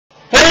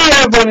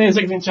everybody, it's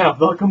Extreme Champ.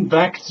 Welcome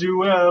back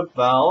to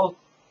Valve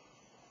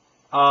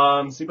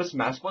Super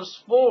Smash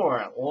Bros.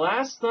 4.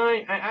 Last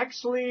night I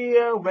actually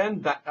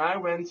went back. I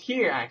went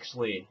here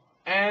actually,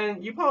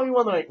 and you probably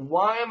wondering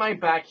why am I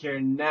back here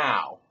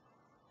now?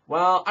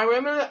 Well, I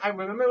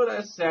remember what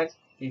I said.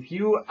 If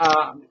you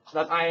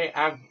that I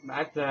have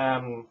at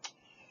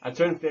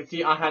turn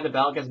 50, I had the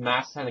battle against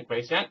Master and the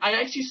Crazy Ant. I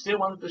actually still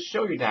wanted to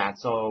show you that.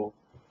 So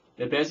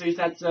basically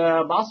that's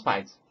boss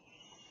fight.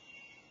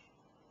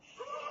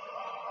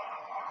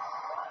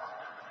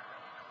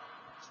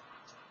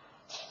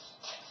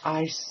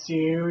 I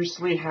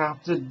seriously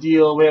have to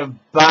deal with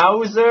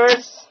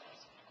Bowsers?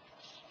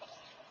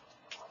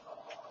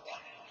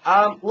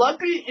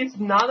 Luckily it's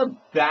not a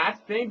bad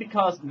thing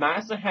because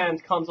Master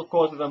Hand comes of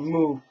course with a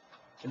move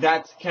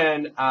that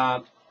can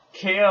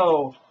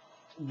KO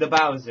the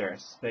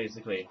Bowsers,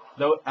 basically.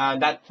 Though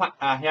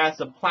he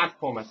has a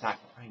platform attack.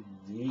 I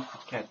need to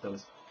get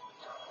those.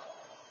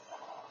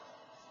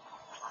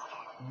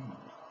 Oh my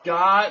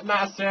God,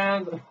 Master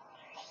Hand!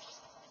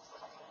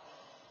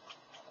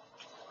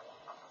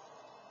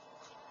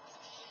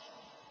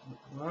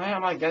 Why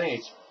am I getting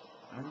HP?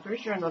 I'm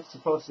pretty sure I'm not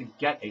supposed to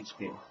get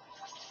HP.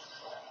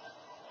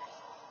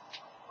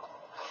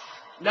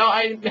 No,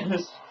 I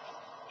missed.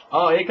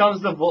 Oh, here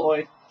comes the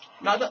boy.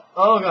 Not the.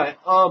 Oh god.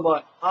 Oh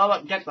boy. Oh,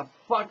 but get the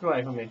fuck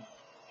away from me.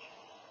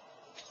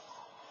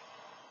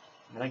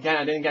 And again,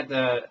 I didn't get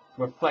the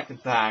reflect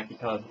attack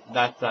because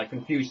that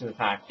confusion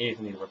attack is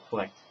indeed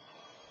reflect.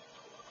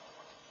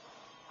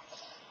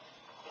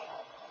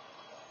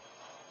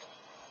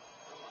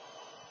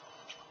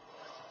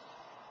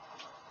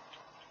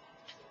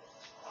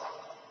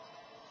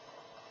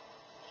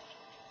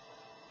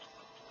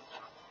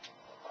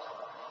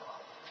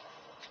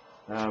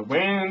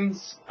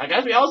 Wins. I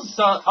guess we also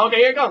saw. Okay,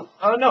 here it comes.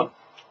 Oh no.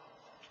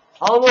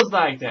 Almost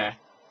like that.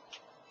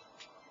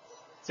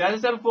 See, as I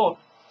said before.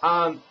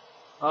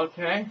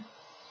 Okay.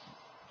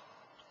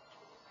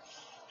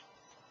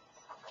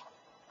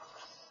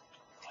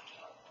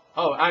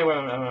 Oh, I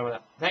remember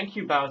that. Thank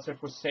you, Bowser,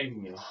 for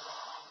saving me.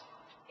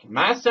 Okay,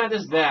 Master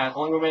is dead.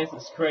 Only remains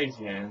is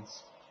Crazy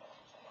Ants.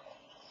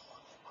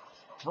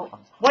 Oh,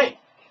 wait.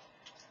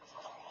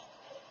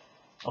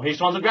 Oh, he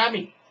just wants to grab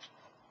me.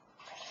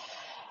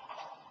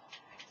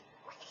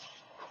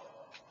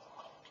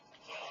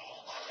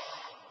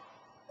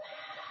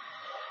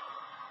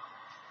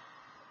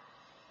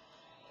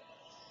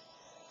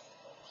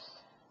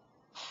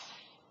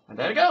 And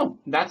there we go.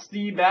 That's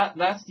the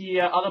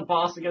other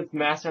boss against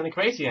Master and the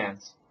Crazy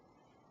Ants.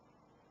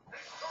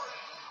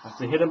 That's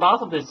the hidden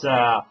boss of this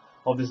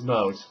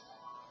mode.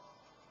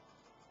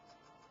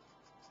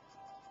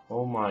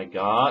 Oh my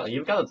God!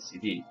 You've got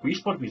the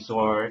Resport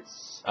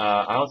Resorts.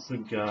 I also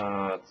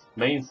got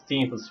main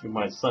theme for Super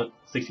Mario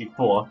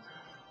 64.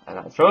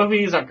 And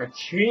trophies are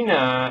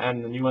Katrina,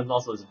 and the new one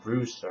also is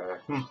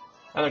Brewster.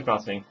 Animal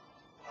Crossing.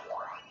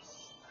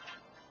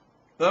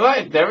 All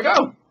right, there we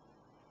go.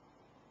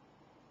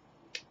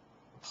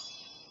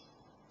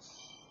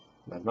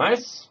 That's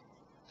nice.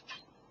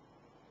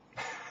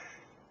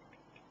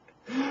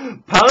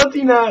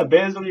 Palutena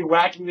basically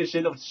whacking the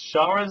shit of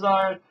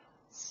Charizard,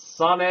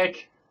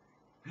 Sonic,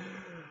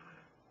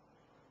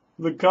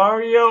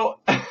 Lucario,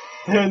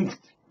 and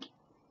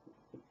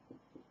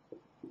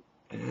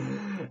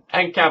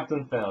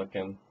Captain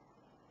Falcon.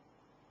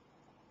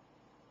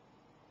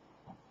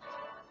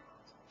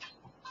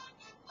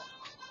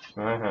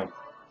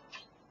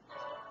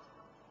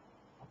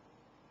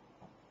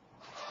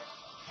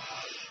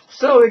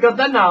 So we got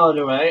that now out of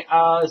the way.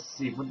 Let's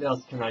see, what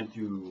else can I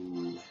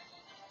do?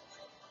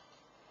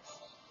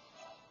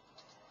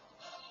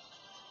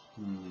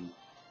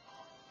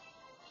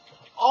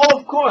 Oh,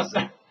 of course!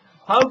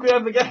 How could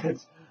I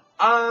forget?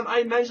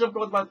 I mentioned of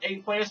course about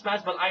 8-player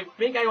Smash, but I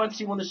think I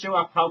actually want to show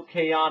off how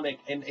chaotic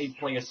an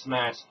 8-player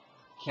Smash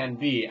can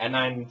be. And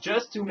I'm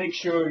just to make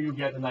sure you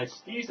get a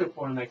nice teaser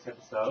for the next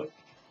episode.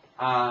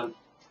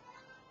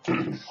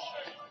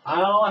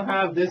 I'll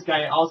have this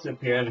guy also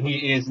appear, and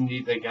he is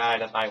indeed the guy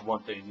that I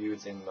want to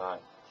use in my.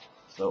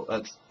 So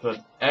let's put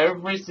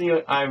every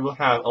single. I will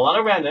have a lot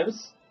of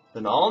randoms,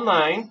 then all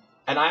 9,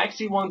 and I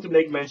actually want to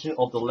make mention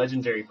of the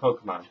legendary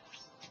Pokemon,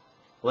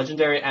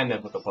 legendary and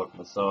mythical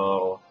Pokemon.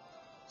 So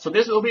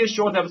this will be a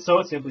short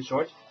episode, simply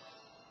short.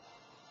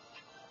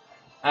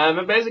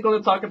 We're basically going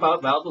to talk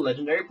about the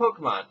legendary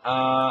Pokemon.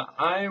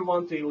 I'm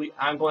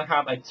going to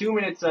have a 2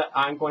 minutes.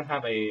 I'm going to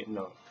have a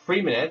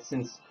 3 minutes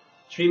since.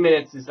 3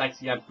 minutes is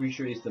actually, I'm pretty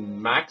sure, is the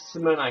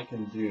maximum I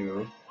can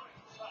do.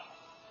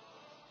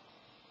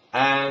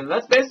 And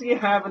let's basically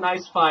have a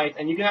nice fight.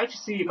 And you can actually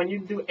see, when you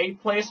do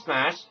 8-player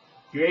Smash,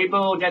 you're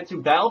able to get to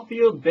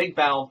Battlefield, Big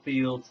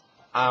Battlefield,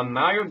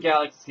 Mario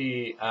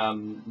Galaxy,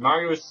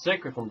 Mario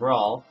Secret from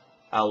Brawl,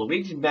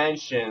 Luigi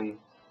Mansion,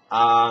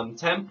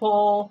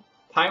 Temple,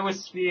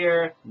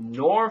 Pyrosphere,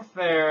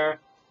 Norfair,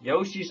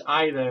 Yoshi's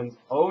Island,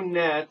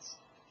 O-Net,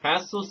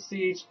 Castle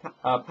Siege,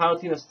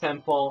 Palutena's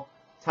Temple,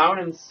 Town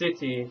and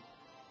City,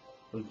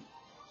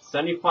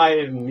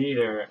 75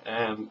 meter,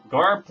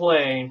 Gar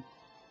Plane,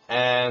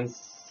 and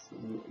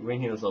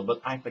ring here as well,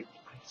 but I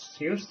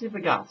seriously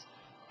forgot.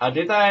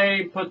 Did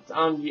I put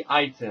on the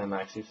item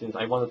actually, since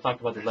I want to talk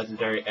about the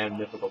legendary and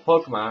mythical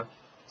Pokemon?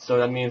 So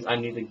that means I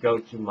need to go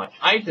to my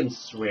item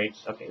switch.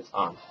 Okay, it's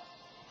on.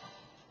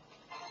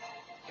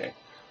 Okay.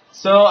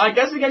 So I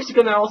guess we actually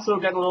gonna also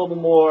get a little bit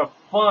more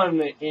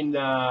fun in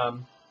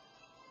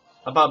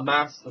about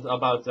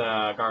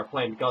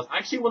Garplane, because I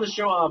actually want to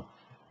show off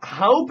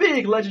how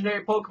big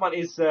legendary Pokemon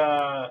is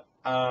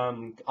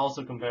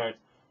also compared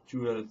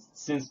to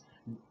since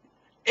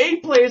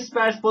 8 players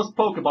Smash plus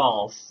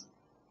Pokeballs,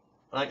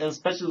 like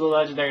especially the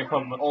legendary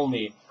Pokemon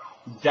only.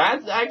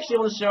 That actually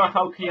want to show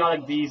how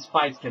chaotic these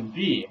fights can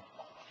be.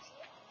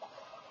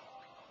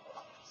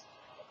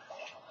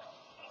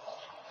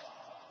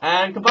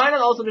 And combine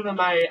that also with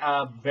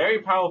my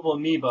very powerful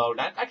amiibo,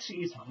 that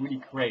actually is really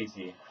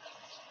crazy.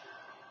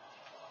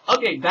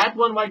 Okay, that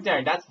one right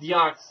there, that's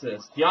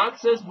Deoxys.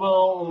 Deoxys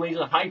will unleash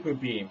a Hyper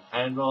Beam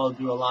and will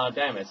do a lot of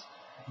damage.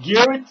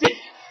 Guaranteed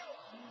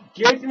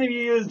if you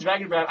use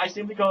Dragon Breath, I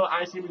simply go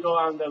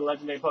on the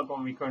legendary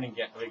Pokemon we're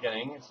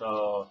getting,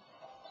 so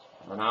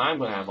now I'm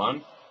gonna have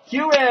one.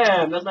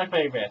 QM! That's my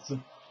favorite.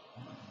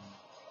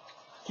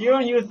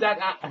 QM uses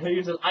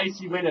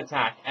Icy Wind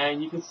attack,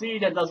 and you can see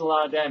that does a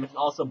lot of damage and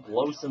also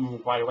blows him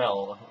quite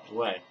well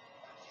away.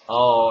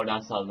 Oh,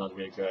 that's not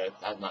really good.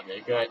 That's not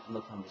really good.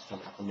 Look how he's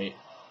coming after me.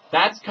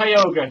 That's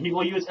Kyogre. He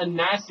will use a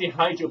nasty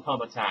Hydro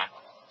Pump attack.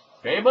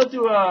 We're able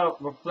to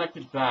reflect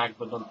it back,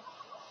 but the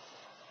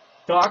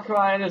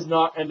Darkrai is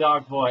not a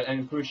Dark Void,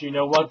 and crucially, you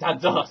know what that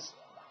does.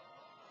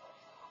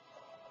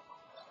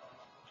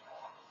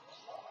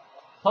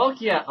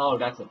 Palkia. Oh,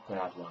 that's a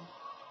bad one.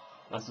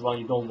 That's the one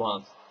you don't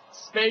want.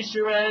 Space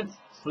Shred.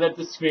 Flip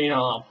the screen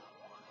off.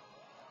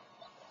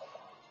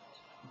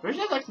 Where's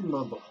that actually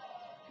mobile?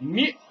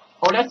 Mew.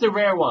 Oh, that's the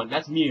rare one.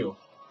 That's Mew.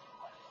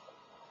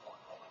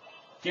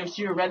 Gives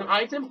you a random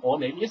item, or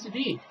maybe a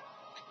CD.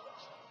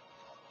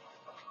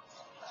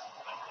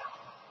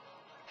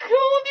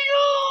 Cool.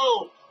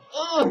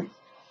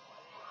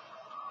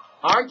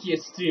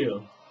 Arceus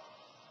too.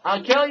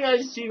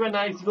 Kelia Secret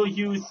Knights will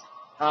use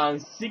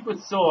Secret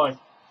Sword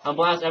and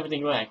blast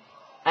everything away.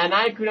 And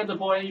I could not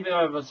avoid even if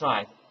I ever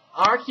tried.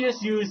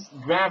 Arceus used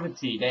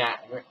Gravity,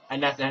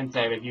 and that's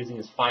anti with using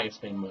his Fire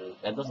Spin move.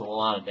 That does a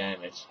lot of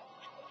damage.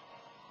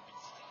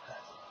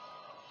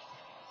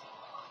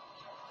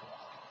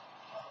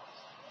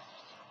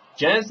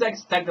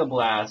 Genesec's Techno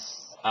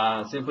Blast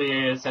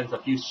simply sends a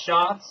few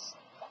shots,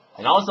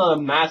 and also a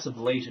massive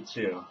laser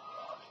too.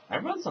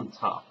 Everyone's on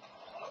top.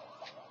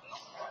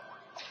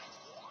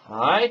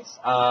 Alright,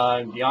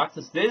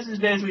 Deoxys. This is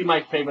basically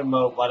my favorite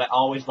mode, what I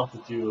always love to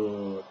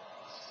do.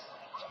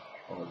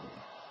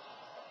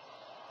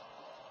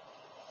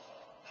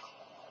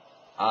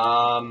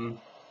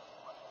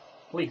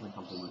 Please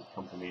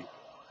come to me.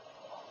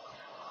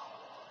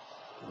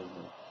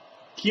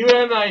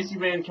 QM Icy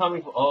Wind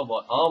coming for. Oh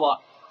boy.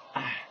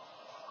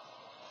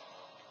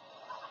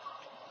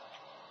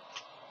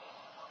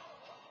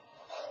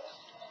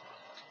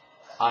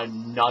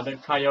 Another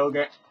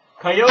Kyogre.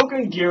 Kyogre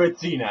and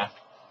Giratina.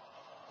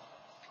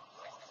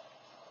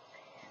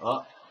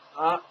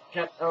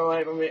 Get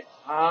away from me.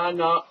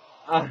 No.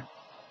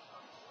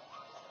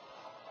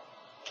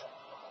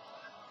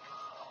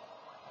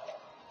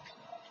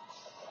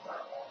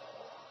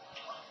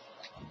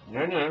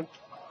 No.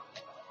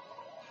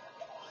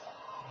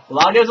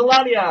 Latias and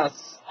Latias!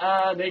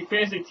 They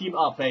basically team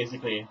up,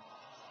 basically.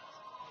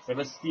 With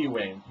a Steel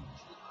Wing.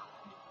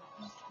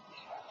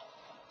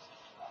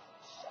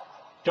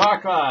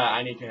 Darkrai!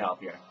 I need your help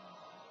here.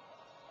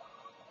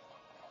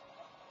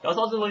 That's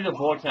also lead the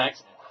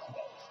Vortex.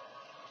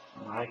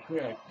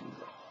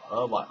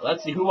 Oh boy.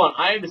 Let's see who won.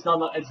 It's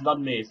not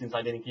me, since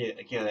I didn't kill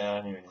it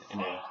anyway.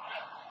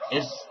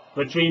 It's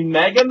between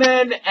Mega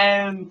Man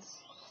and...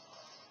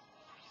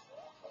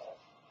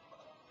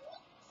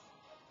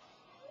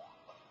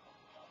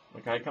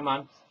 Okay, come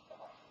on.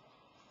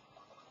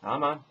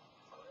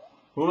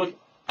 Who look?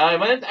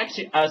 When it's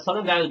actually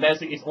sudden damage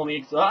basic is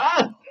only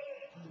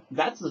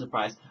that's a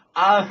surprise.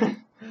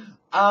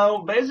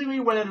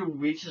 Basically when it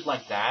reaches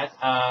like that,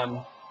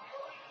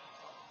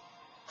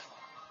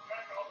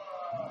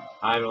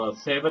 I will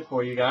save it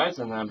for you guys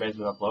and then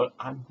basically upload.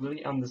 I'm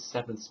really on the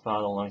 7th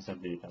spot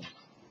alongside defense.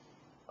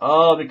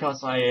 Oh,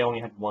 because I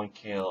only had 1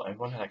 kill.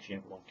 Everyone actually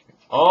had 1 kill.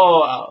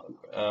 Oh,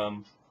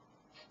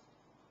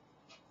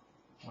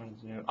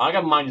 I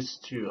got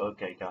 -2.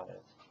 Okay, got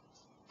it.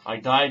 I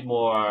died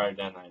more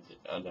than I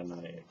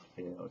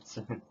killed.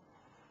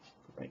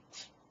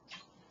 Great.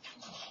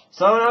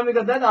 So now we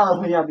got that out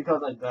of yeah,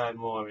 because I died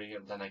more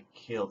than I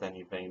killed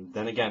anything.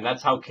 Then again,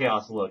 that's how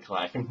chaos looks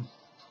like.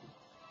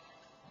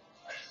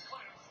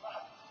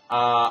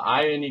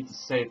 I need to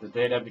save the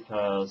data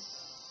because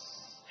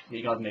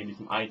we got maybe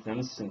some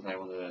items since I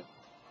want to.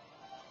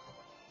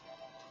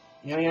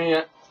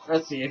 Yeah.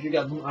 Let's see if you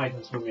got some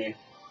items for me.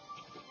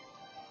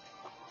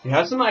 You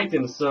have some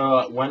items,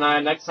 so when I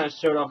next time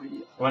show off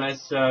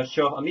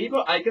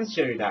Amiibo, I can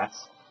show you that.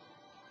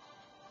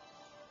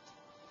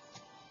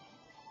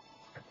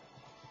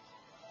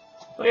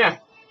 So yeah,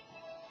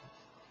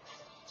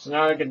 So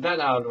now I get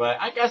that out of the way.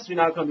 I guess we're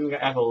not gonna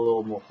have a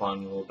little more fun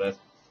a little bit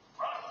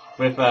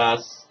with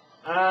us.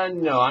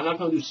 No, I'm not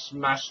gonna do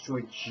Smash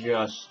Tour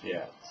just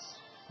yet.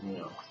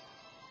 No.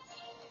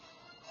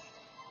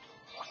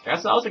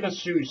 Guess I also gonna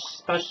do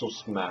Special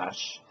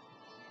Smash.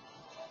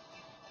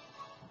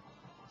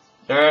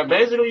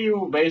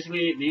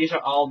 Basically these are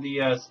all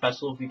the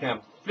specials. You can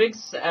have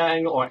fixed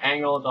angle or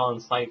angled on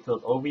slight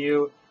tilt over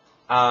you.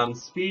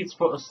 Speed,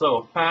 slow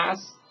or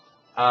fast.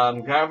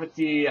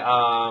 Gravity,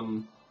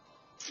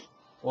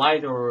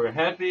 light or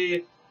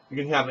heavy. You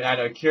can have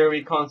either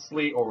carry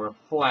constantly or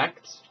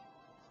reflect.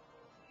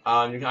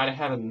 You can either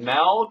have a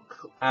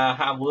milk,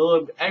 have a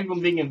little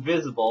everyone being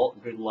invisible.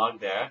 Good luck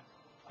there.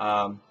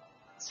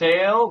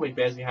 Tail, which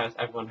basically has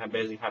everyone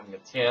basically having a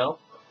tail.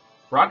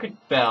 Rocket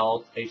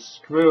belt, a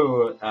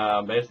screw.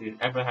 Basically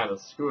everyone has a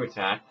screw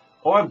attack,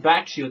 or a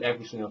back shield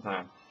every single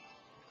time.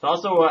 It's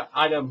also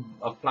either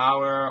a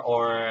flower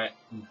or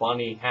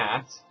bunny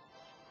hat.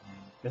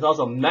 There's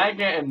also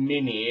Mega and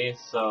Mini,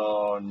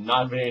 so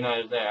not very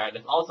nice there.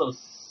 There's also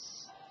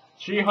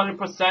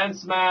 300%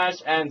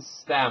 Smash and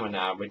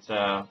Stamina, which,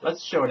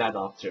 let's show that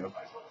off too.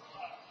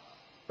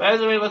 But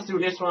anyway, let's do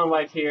this one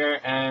right here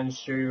and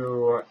show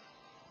you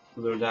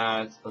do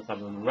that. Let's have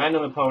some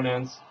random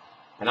opponents.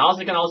 And I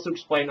also can also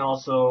explain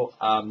also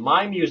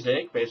my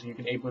music. Basically, you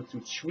can able to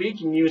tweak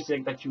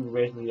music that you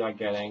originally are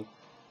getting.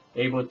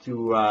 Able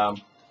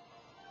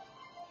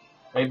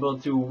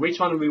to which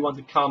one we want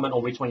to comment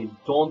or which one you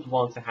don't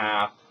want to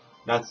have.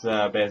 That's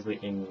basically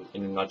in a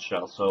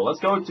nutshell. So let's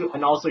go to,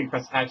 and also you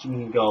press action, you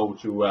can go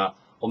to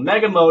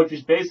Omega mode,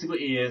 which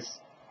basically is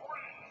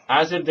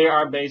as if they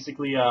are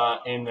basically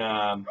in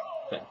now.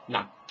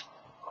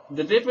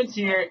 The difference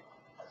here,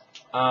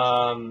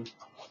 the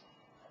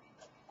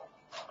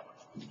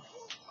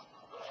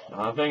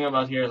thing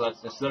about here is let's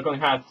still going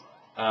to have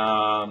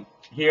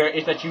here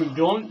is that you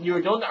don't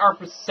are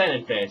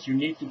percentage based. You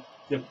need to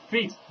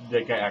defeat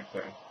the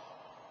character.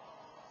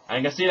 And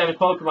you can see that with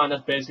Pokemon,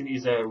 that basically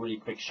is a really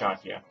quick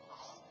shot here.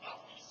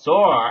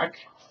 Zork.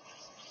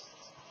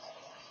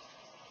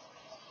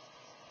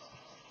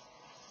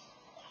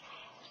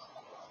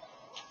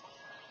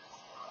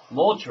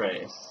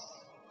 Moltres.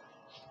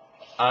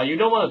 You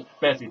don't want to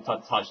basically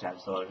touch that,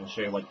 so I can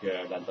show you what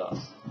that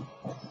does.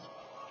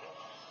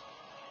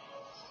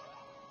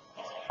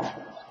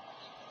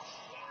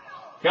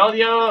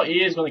 Keldeo,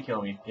 he is gonna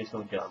kill me. He's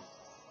gonna kill him.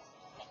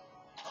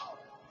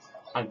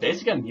 I'm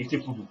basically a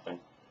beautiful thing.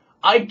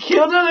 I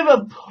killed him with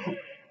a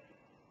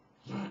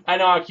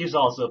and Arceus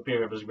also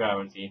appeared with his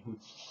gravity.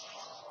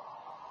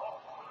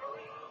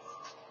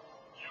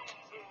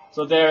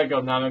 So there we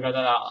go, now we got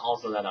that out,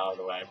 also that out of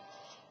the way.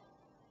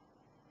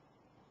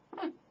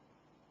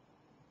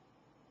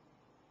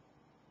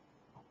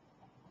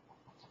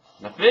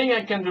 I think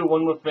I can do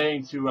one more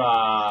thing to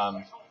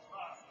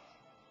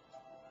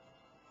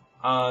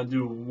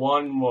do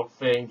one more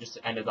thing just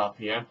to end it up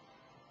here.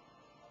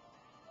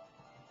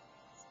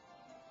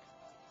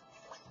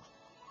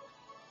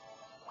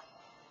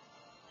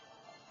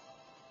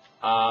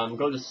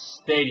 Go to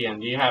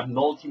Stadium. You have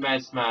multi-man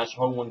smash,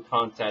 home run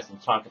contest,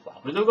 and target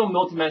block. We're gonna go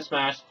multi-man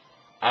smash,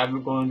 and we're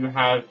going to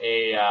have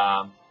a.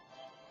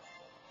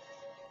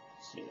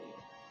 Let's see.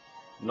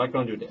 I'm not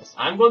going to do this.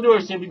 I'm going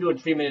to simply do a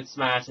 3-minute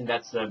smash, and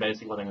that's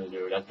basically what I'm going to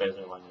do. That's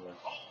basically what I'm going to do.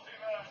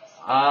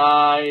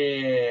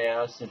 Yeah,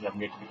 let's simply have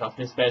to because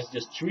this best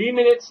just 3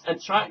 minutes, and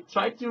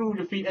try to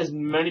defeat as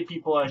many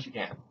people as you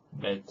can.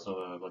 That's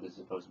what it's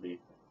supposed to be.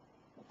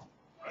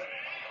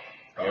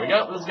 Here we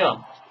go. Let's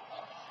go.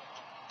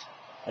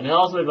 And then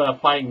also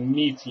with fighting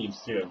me teams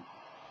too.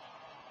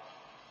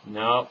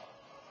 No.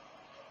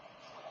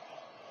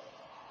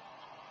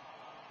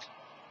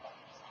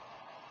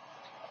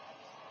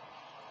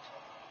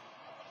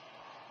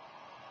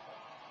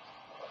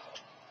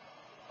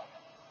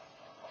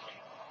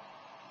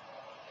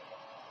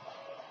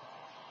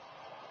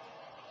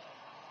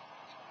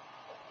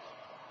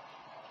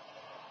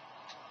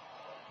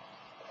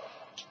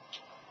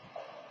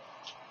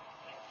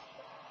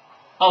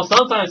 Oh,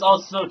 sometimes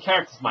also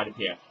characters might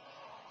appear.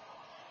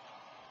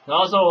 And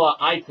also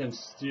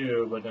items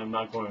too, but I'm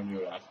not going to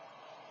do that.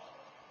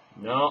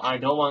 No, I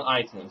don't want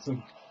items. If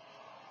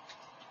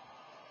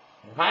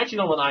I actually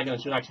don't want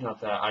items, I should actually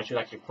not. I should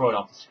actually throw it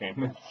off the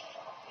screen.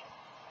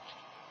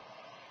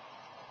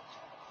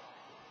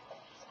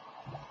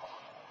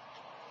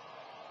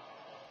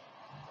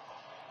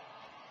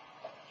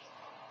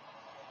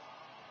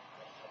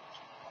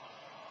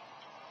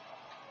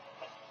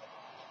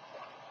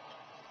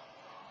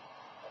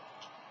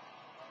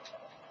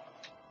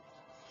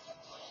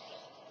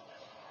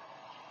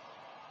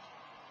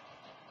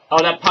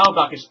 Oh, that power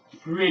block is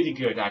pretty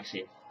good,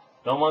 actually.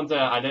 I don't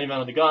even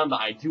want the gun, but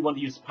I do want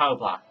to use the power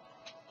block.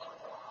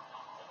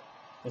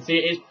 And see,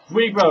 it's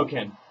pretty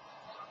broken.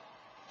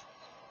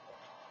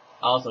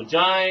 Also,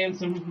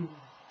 giants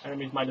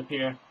enemies might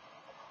appear.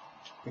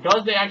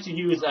 Because they actually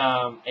use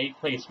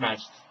 8-player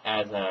smash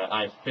as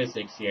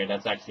physics here,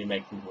 that's actually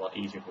makes things a lot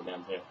easier for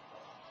them too.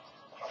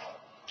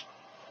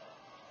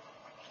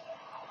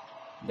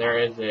 There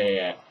is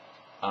a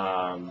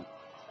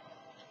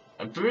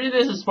I'm pretty sure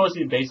this is supposed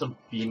to be based on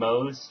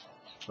BMOs.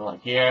 So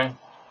like here.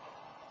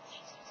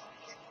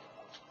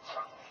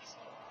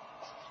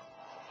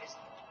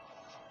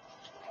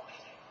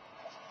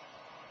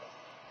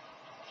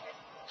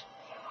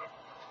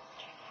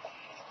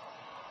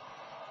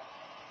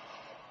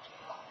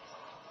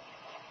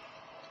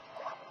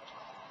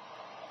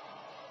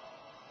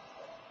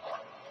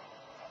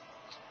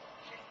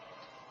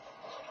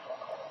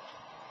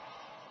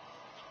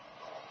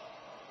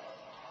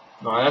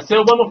 No, that's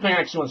still one more thing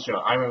I actually want to show.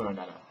 I remember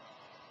that now.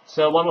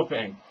 So one more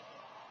thing.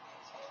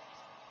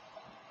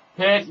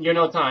 Pit, you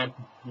know time.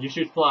 You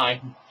should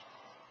fly.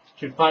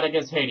 Should fight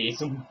against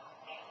Hades.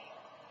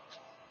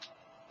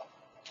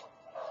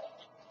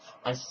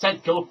 I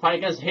said go fight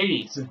against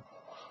Hades.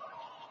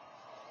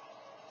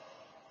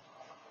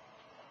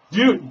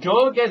 Dude,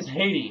 go against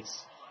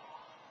Hades.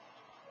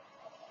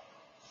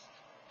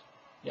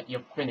 Yeah,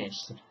 you're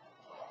finished.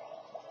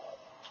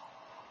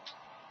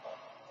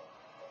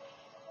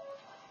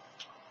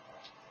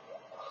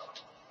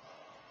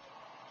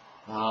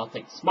 I'll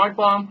take the Smart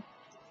Bomb.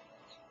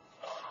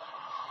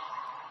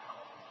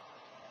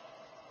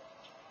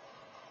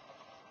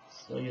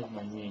 Still use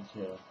my knee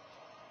too.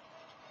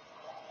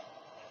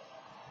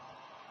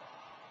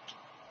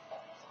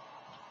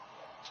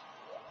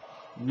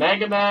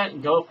 Mega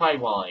Man, go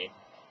fight Wily.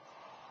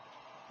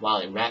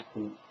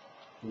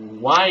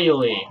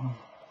 Wily.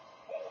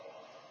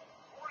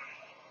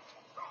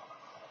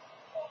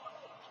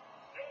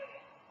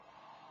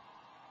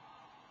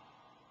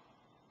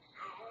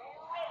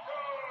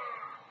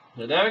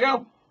 So there we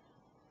go.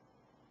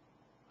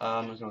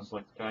 I'm just gonna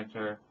select the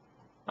character.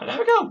 And there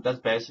we go. That's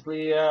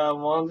basically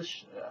one of the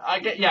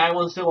I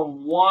want to say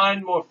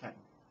one more thing.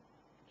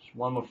 Just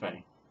one more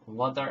thing.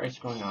 What there is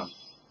going on?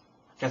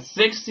 Got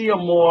 60 or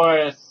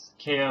more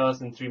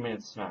chaos in 3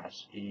 minutes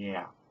smash.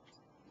 Yeah.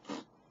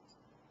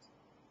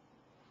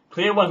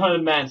 Clear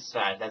 100 man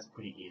smash. That's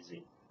pretty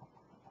easy.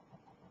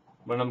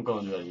 But I'm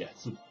gonna do it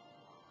yet.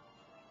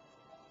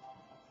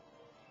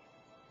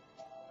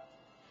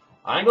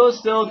 I'm gonna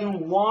still do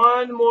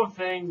one more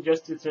thing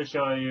just to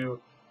show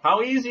you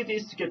how easy it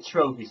is to get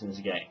trophies in this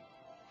game.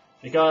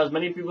 Because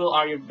many people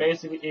are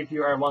basically, if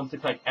you are want to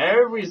collect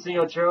every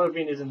single trophy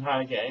in this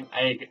entire game,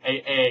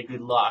 good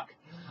luck.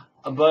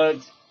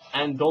 But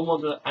and don't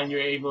want to, and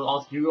you're able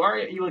also you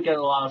will get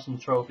a lot of some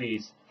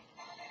trophies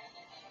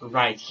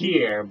right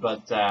here,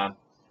 but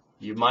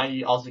you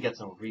might also get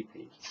some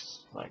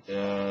repeats like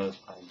this.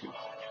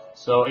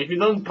 So if you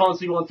don't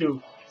constantly want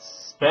to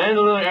spend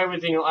a little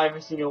everything on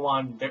every single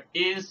one, there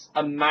is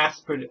a to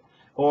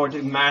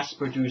mass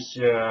produce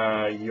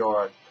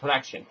your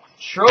collection.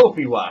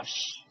 Trophy Wash.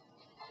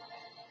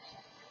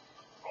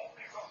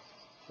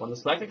 Want to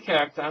select a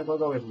character, I'm going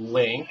to go with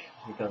Link,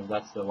 because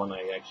that's the one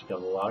I actually got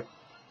a lot.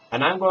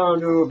 And I'm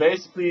going to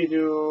basically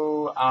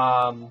do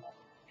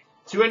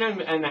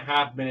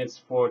 2.5 minutes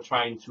for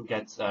trying to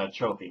get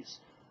trophies.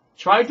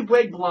 Try to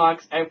break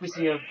blocks,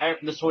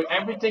 destroy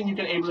everything you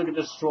can able to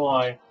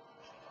destroy.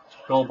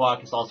 Gold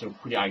block is also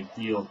pretty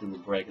ideal to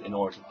break in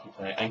order to keep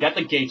and get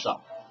the gates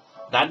up.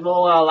 That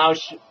will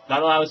allows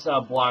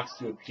blocks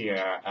to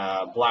appear.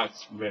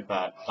 Blocks with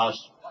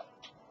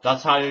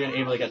that's how you're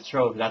able to get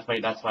trophies. That's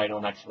why I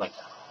don't actually like.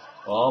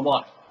 Oh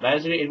boy!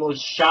 Basically, it will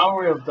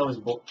shower of those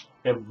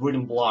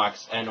wooden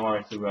blocks in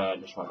order to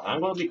destroy them.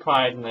 I'm gonna be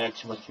quiet and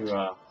actually want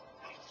to.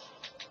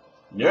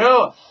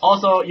 No.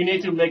 Also, you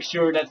need to make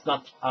sure that's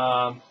not.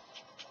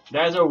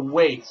 There's a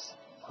weight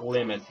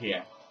limit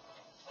here.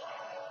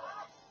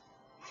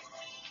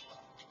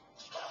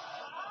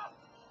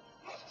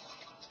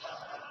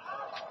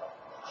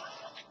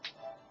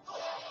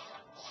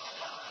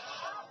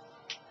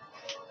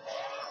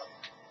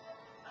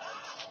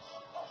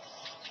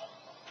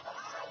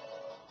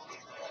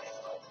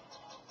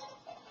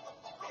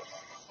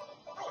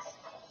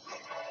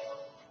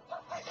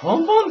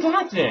 Pump on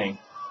that thing!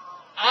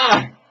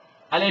 Ah!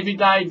 And if you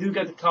die, you do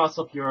get the cost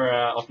of your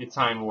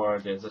time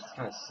ward. That's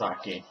kind of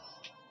sucky.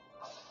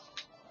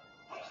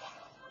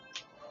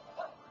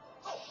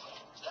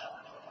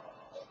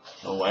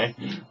 No way.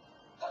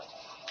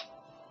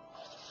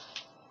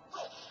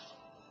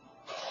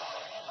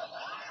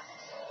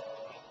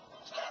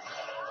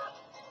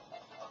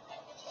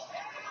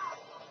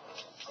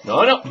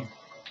 No, no.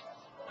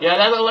 Yeah,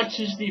 that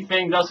electricity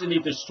thing doesn't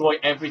need to destroy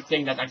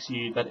everything that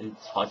it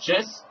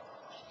touches.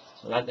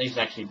 So that is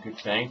actually a good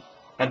thing.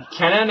 That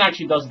cannon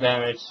actually does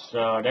damage.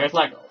 So there's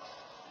like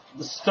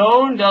the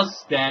stone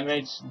does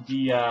damage.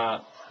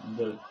 The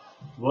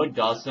wood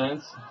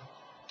doesn't.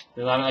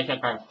 Because I can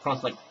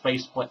cross like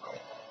face plate.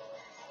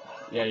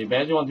 Yeah, you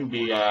basically want to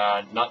be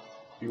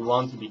you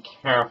want to be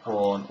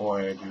careful in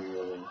order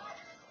to.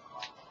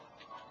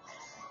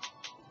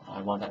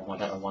 I want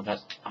that.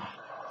 Ah.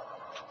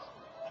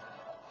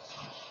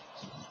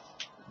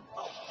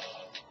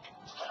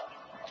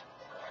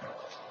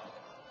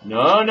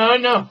 No, no,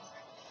 no.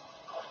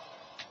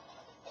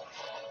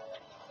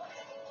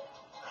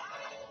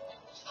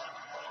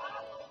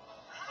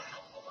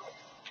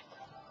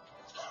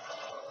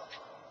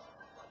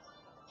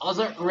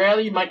 Also,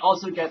 rarely you might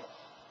also get.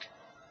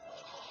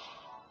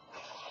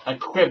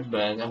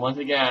 equipment, and once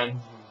again,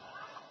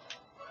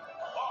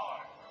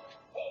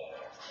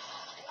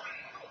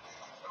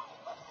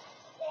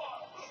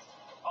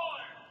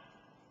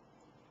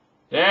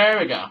 there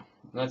we go.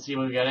 Let's see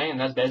what we're getting, and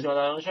that's basically what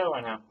I'm going to show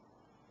right now.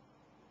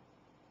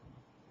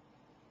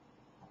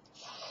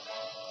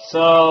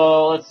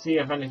 So, let's see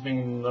if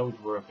anything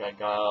noteworthy I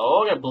got.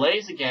 Oh, I got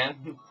Blaze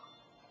again.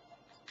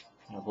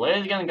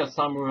 Blaze again, got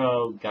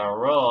Samuro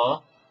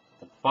Garo.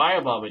 The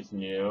Fireball is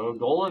new.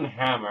 Golden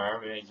Hammer,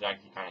 which is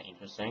actually kind of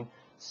interesting.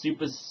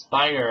 Super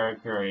Spider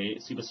Curry,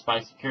 Super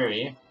Spicy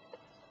Curry.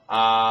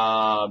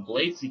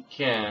 Blaziken.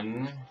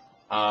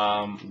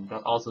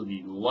 Got also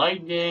the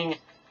Lightning.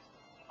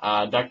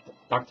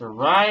 Dr.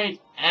 Wright,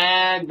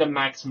 and the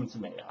Maximum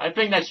Tomato. I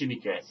think that should be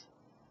good.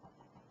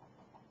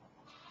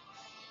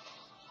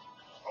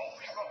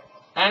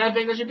 And I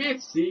think that should be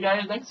it. See you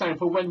guys next time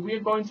for when we're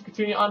going to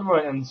continue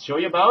onward and show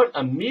you about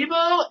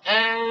Amiibo,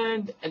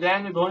 and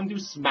then we're going to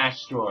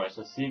Smash Store.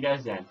 So see you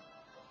guys then.